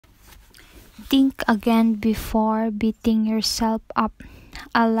Think again before beating yourself up.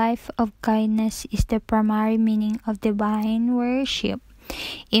 A life of kindness is the primary meaning of divine worship.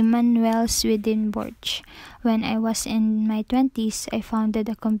 Emmanuel Swedenborg. When I was in my 20s, I founded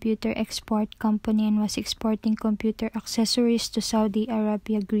a computer export company and was exporting computer accessories to Saudi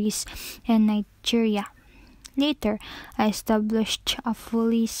Arabia, Greece, and Nigeria. Later, I established a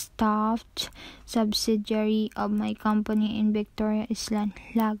fully staffed subsidiary of my company in Victoria Island,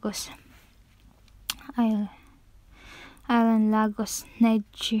 Lagos,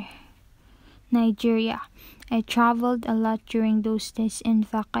 Nigeria. I traveled a lot during those days. In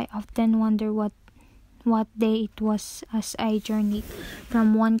fact, I often wonder what day it was as I journeyed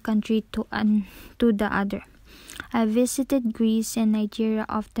from one country to the other. I visited Greece and Nigeria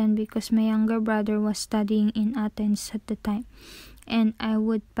often because my younger brother was studying in Athens at the time, and I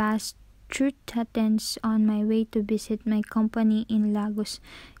would pass through Athens on my way to visit my company in Lagos.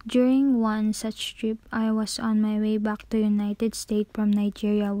 During one such trip, I was on my way back to United States from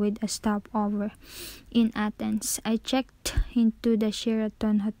Nigeria with a stopover in Athens. I checked into the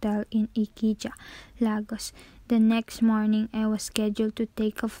Sheraton Hotel in Ikeja, Lagos. The next morning, I was scheduled to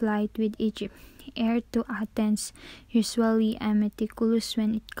take a flight with Egypt Air to Athens. Usually, I'm meticulous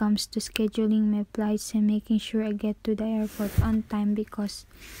when it comes to scheduling my flights and making sure I get to the airport on time because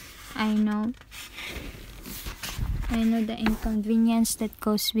I know the inconvenience that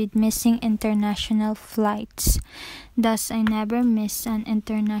goes with missing international flights. Thus, I never miss an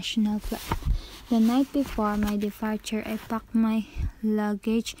international flight. The night before my departure, I packed my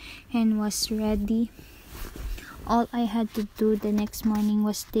luggage and was ready. All I had to do the next morning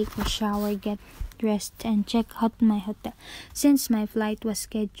was take a shower, get dressed, and check out my hotel. Since my flight was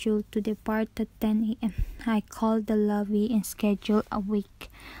scheduled to depart at 10 a.m., I called the lobby and scheduled a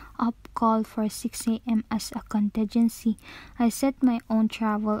wake-up call for 6 a.m. as a contingency. I set my own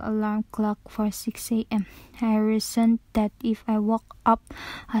travel alarm clock for 6 a.m. I reasoned that if I woke up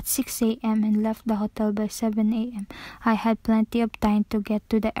at 6 a.m. and left the hotel by 7 a.m., I had plenty of time to get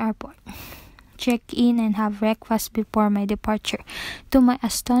to the airport, check in, and have breakfast before my departure. To my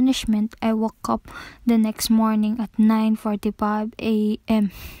astonishment, I woke up the next morning at 9:45 a.m.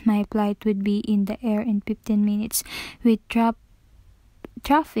 My flight would be in the air in 15 minutes. With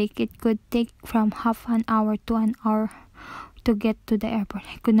traffic, it could take from half an hour to an hour to get to the airport.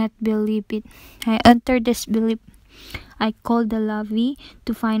 I could not believe it. I entered disbelief. I called the lobby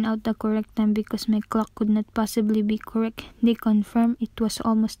to find out the correct time because my clock could not possibly be correct. They confirmed it was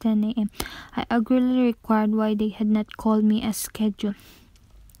almost 10 a.m. I angrily inquired why they had not called me as scheduled.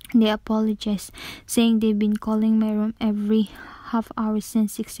 They apologized, saying they've been calling my room every half hour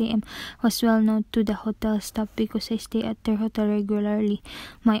since 6 a.m. was well known to the hotel staff because I stay at their hotel regularly.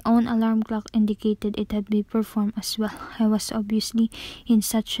 My own alarm clock indicated it had been performed as well. I was obviously in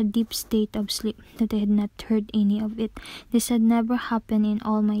such a deep state of sleep that I had not heard any of it. This had never happened in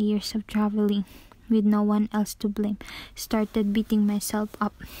all my years of traveling. With no one else to blame, started beating myself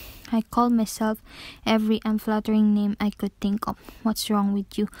up. I called myself every unflattering name I could think of. What's wrong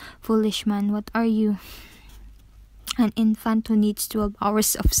with you, foolish man? What are you? An infant who needs 12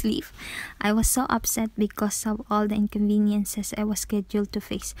 hours of sleep. I was so upset because of all the inconveniences I was scheduled to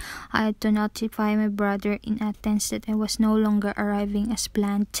face. I had to notify my brother in Athens that I was no longer arriving as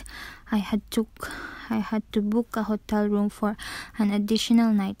planned. I had to book a hotel room for an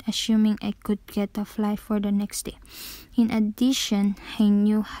additional night, assuming I could get a flight for the next day. In addition, I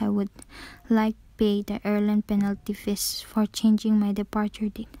knew I would pay the airline penalty fees for changing my departure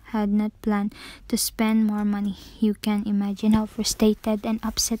date. I had not planned to spend more money. You can imagine how frustrated and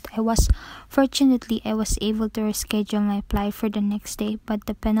upset I was. Fortunately, I was able to reschedule my flight for the next day, but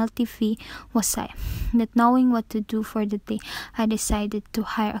the penalty fee was high. Not knowing what to do for the day, I decided to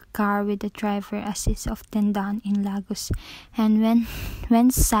hire a car with a driver, as is often done in Lagos. And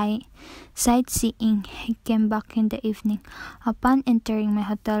when sightseeing, I came back in the evening. Upon entering my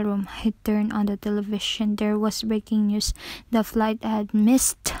hotel room, I turned on the television. There was breaking news. The flight I had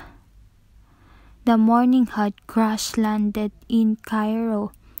missed the morning had crash-landed in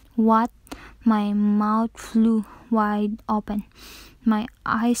Cairo. What? My mouth flew wide open. My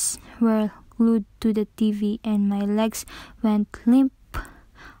eyes were glued to the TV and my legs went limp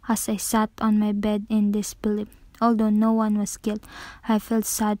as I sat on my bed in disbelief. Although no one was killed, I felt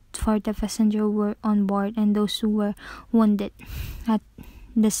sad for the passengers who were on board and those who were wounded. At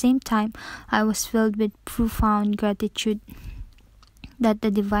the same time, I was filled with profound gratitude that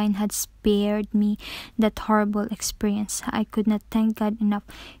the divine had spared me that horrible experience. I could not thank God enough.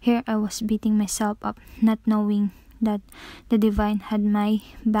 Here I was beating myself up, not knowing that the divine had my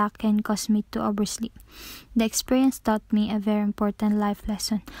back and caused me to oversleep. The experience taught me a very important life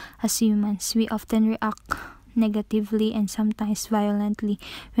lesson. As humans, we often react negatively and sometimes violently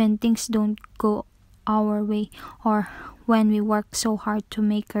when things don't go our way, or when we work so hard to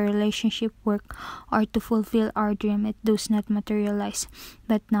make a relationship work or to fulfill our dream, it does not materialize.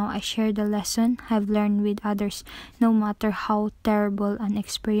 But now I share the lesson I've learned with others. No matter how terrible an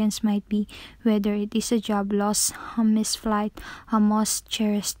experience might be, whether it is a job loss, a missed flight, a most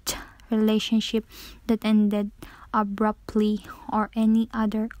cherished relationship that ended abruptly, or any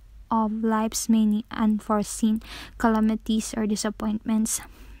other of life's many unforeseen calamities or disappointments,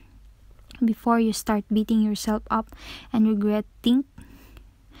 before you start beating yourself up and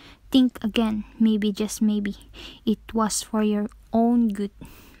think again. Maybe, just maybe, it was for your own good.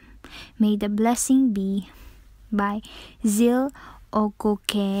 May the blessing be. By Zil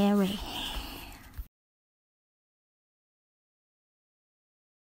Okokere.